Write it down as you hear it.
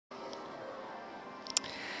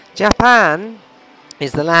Japan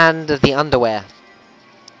is the land of the underwear.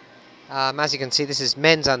 As you can see, this is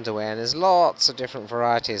men's underwear, and there's lots of different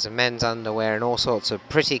varieties of men's underwear in all sorts of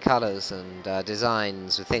pretty colours and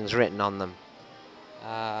designs with things written on them.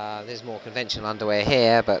 There's more conventional underwear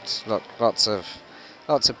here, but lots of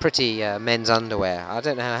pretty men's underwear. I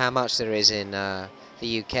don't know how much there is in the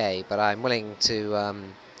UK, but I'm willing to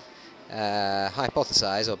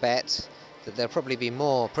hypothesize or bet that there'll probably be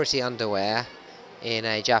more pretty underwear in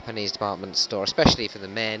a Japanese department store, especially for the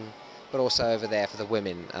men, but also over there for the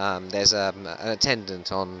women. There's an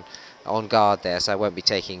attendant on guard there, so I won't be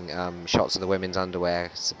taking shots of the women's underwear.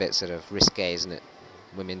 It's a bit sort of risque, isn't it?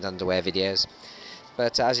 Women's underwear videos.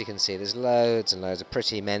 But as you can see, there's loads and loads of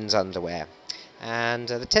pretty men's underwear. And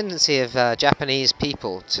the tendency of Japanese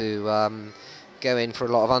people to go in for a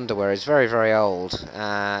lot of underwear is very, very old.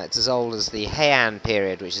 It's as old as the Heian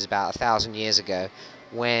period, which is about 1,000 years ago,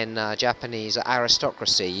 when Japanese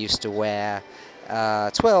aristocracy used to wear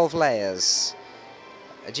 12 layers,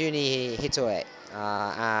 juni hitoe,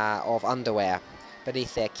 of underwear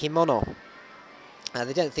beneath their kimono.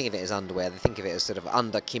 They don't think of it as underwear, they think of it as sort of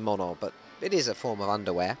under kimono, but it is a form of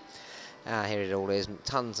underwear. Here it all is,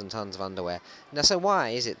 tons and tons of underwear. Now, so why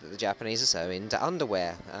is it that the Japanese are so into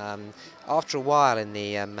underwear? After a while in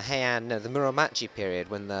the Heian, no, the Muramachi period,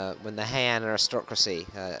 when the Heian aristocracy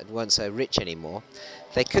weren't so rich anymore,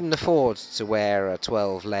 they couldn't afford to wear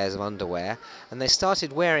 12 layers of underwear, and they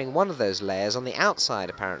started wearing one of those layers on the outside,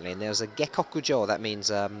 apparently, and there was a gekokujo, that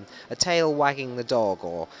means a tail wagging the dog,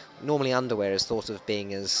 or normally underwear is thought of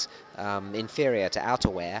being as inferior to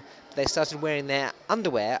outerwear. They started wearing their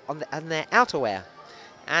underwear on their outerwear.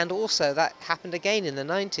 And also that happened again in the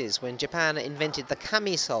 90s when Japan invented the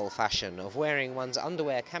camisole fashion of wearing one's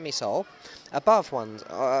underwear camisole above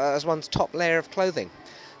as one's top layer of clothing.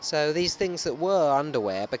 So these things that were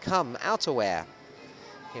underwear become outerwear.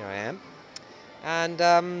 Here I am.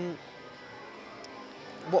 And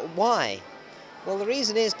why? Well, the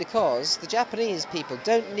reason is because the Japanese people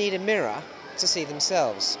don't need a mirror to see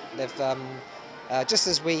themselves. They've just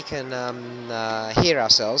as we can hear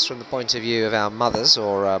ourselves from the point of view of our mothers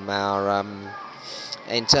or our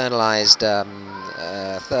internalized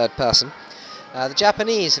third person, the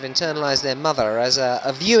Japanese have internalized their mother as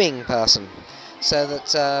a viewing person, so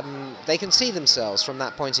that they can see themselves from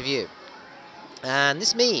that point of view. And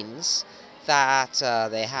this means that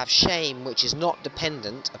they have shame which is not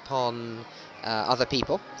dependent upon other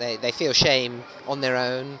people. They feel shame on their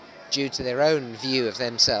own, due to their own view of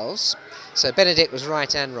themselves. So Benedict was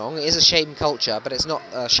right and wrong. It is a shame culture, but it's not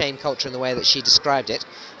a shame culture in the way that she described it.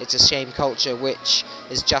 It's a shame culture which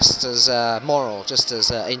is just as moral, just as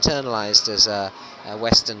internalized as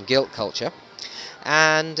Western guilt culture.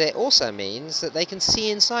 And it also means that they can see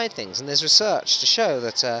inside things, and there's research to show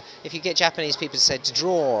that if you get Japanese people to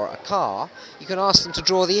draw a car, you can ask them to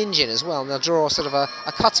draw the engine as well, and they'll draw sort of a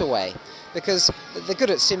cutaway, because they're good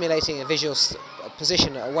at simulating a visual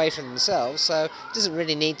position away from themselves, so it doesn't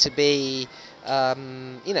really need to be,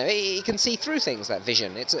 you can see through things, that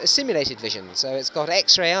vision. It's a simulated vision, so it's got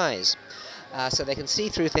X-ray eyes. So they can see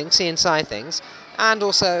through things, see inside things, and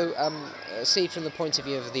also see from the point of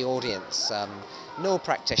view of the audience. No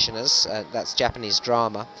practitioners, that's Japanese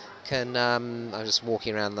drama, can, I'm just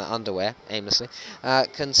walking around the underwear aimlessly,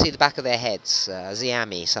 can see the back of their heads.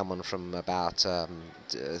 Zeami, someone from about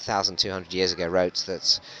 1,200 years ago, wrote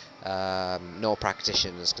that no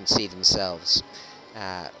practitioners can see themselves.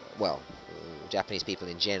 Well, Japanese people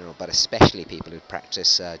in general, but especially people who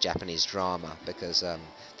practice Japanese drama, because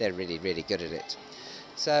they're really, really good at it.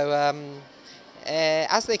 So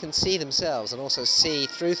as they can see themselves and also see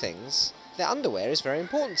through things, their underwear is very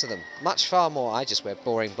important to them. Much far more, I just wear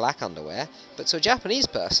boring black underwear, but to a Japanese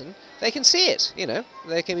person, they can see it,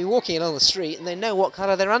 They can be walking along the street and they know what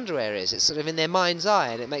colour their underwear is. It's sort of in their mind's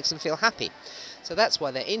eye, and it makes them feel happy. So that's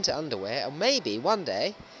why they're into underwear, and maybe one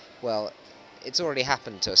day, well, it's already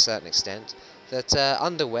happened to a certain extent, that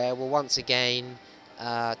underwear will once again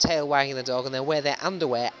tail wagging the dog, and they'll wear their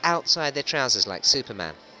underwear outside their trousers like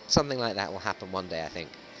Superman. Something like that will happen one day, I think.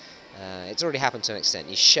 It's already happened to an extent.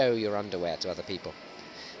 You show your underwear to other people.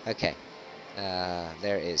 Okay,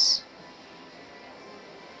 there it is.